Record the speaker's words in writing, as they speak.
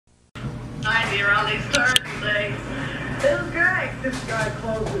happy around these Thursdays. It was great. This guy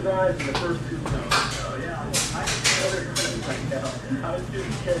closed his eyes in the first two notes. Oh, yeah. I can feel it right now. I was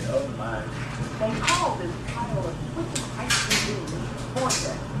just kidding over mine. They call this pile of twisted ice cream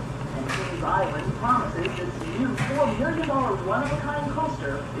Vortex. And Kings Island promises this new $4 million one-of-a-kind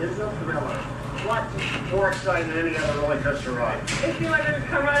coaster is a thriller. What's more exciting than any other roller coaster ride? It seemed like it would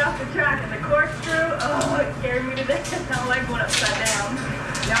come right off the track, and the corkscrew, oh, it scared me to death. My legs went upside down.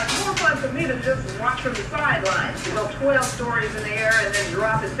 Now, it's more fun for me to just watch from the sidelines. To go 12 stories in the air and then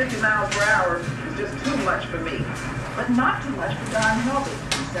drop at 50 miles per hour is just too much for me. But not too much for Don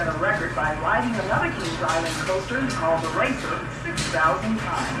Helbig, who set a record by riding another Kings Island coaster called the Racer 6,000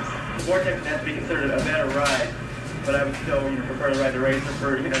 times. The Vortex has to be considered a better ride, but I would still, prefer to ride the Racer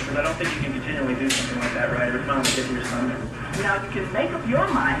for, because I don't think you can continually do something like that ride every time you get to your stomach. Now, you can make up your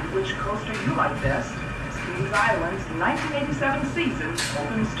mind which coaster you like best. Kings Island's 1987 season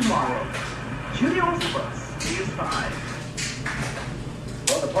opens tomorrow. Judy Alsobrooks, News 5.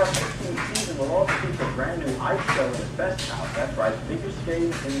 Well, the Park 16 season will also feature a brand new ice show in the Fest House. That's right, figure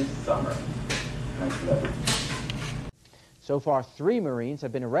skating in the summer. Thanks for that. So far, 3 Marines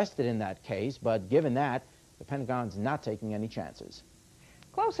have been arrested in that case, but given that, the Pentagon's not taking any chances.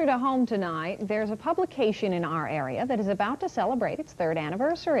 Closer to home tonight, there's a publication in our area that is about to celebrate its 3rd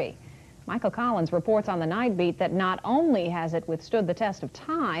anniversary. Michael Collins reports on the Night Beat that not only has it withstood the test of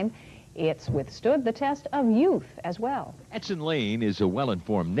time, it's withstood the test of youth as well. Atson Lane is a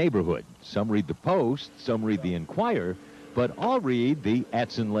well-informed neighborhood. Some read the Post, some read the Enquirer, but all read the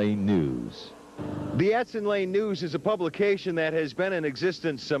Atson Lane News. The Atson Lane News is a publication that has been in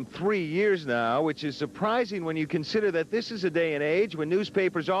existence some 3 years now, which is surprising when you consider that this is a day and age when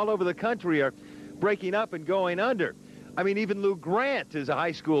newspapers all over the country are breaking up and going under. I mean, even Lou Grant is a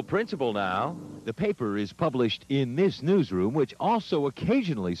high school principal now. The paper is published in this newsroom, which also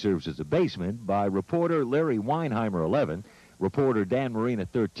occasionally serves as a basement, by reporter Larry Weinheimer, 11, reporter Dan Marina,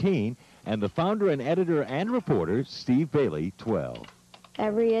 13, and the founder and editor and reporter Steve Bailey, 12.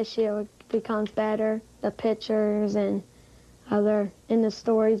 Every issue becomes better. The pictures and the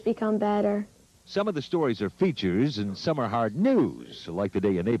stories become better. Some of the stories are features and some are hard news, like the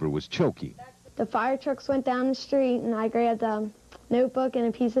day a neighbor was choking. The fire trucks went down the street, and I grabbed a notebook and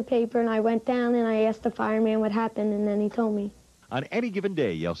a piece of paper, and I went down and I asked the fireman what happened, and then he told me. On any given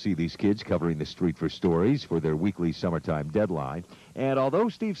day, you'll see these kids covering the street for stories for their weekly summertime deadline. And although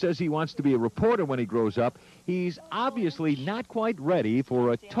Steve says he wants to be a reporter when he grows up, he's obviously not quite ready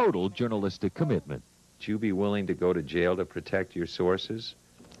for a total journalistic commitment. Would you be willing to go to jail to protect your sources?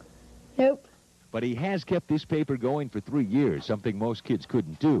 Nope. But he has kept this paper going for 3 years, something most kids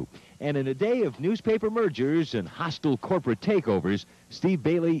couldn't do. And in a day of newspaper mergers and hostile corporate takeovers, Steve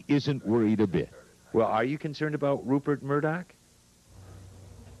Bailey isn't worried a bit. Well, are you concerned about Rupert Murdoch?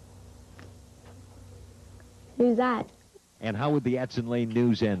 Who's that? And how would the Atson Lane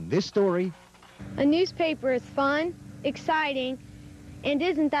News end this story? A newspaper is fun, exciting, and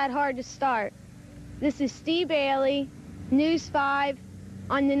isn't that hard to start. This is Steve Bailey, News 5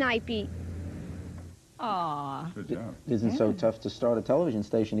 on the Night Beat. Aw. Good job. It isn't so tough to start a television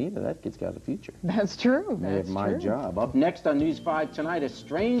station either. That kid's got a future. That's true. May have my job. Up next on News 5 tonight, a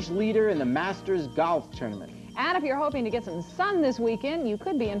strange leader in the Masters Golf Tournament. And if you're hoping to get some sun this weekend, you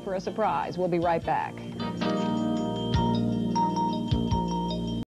could be in for a surprise. We'll be right back.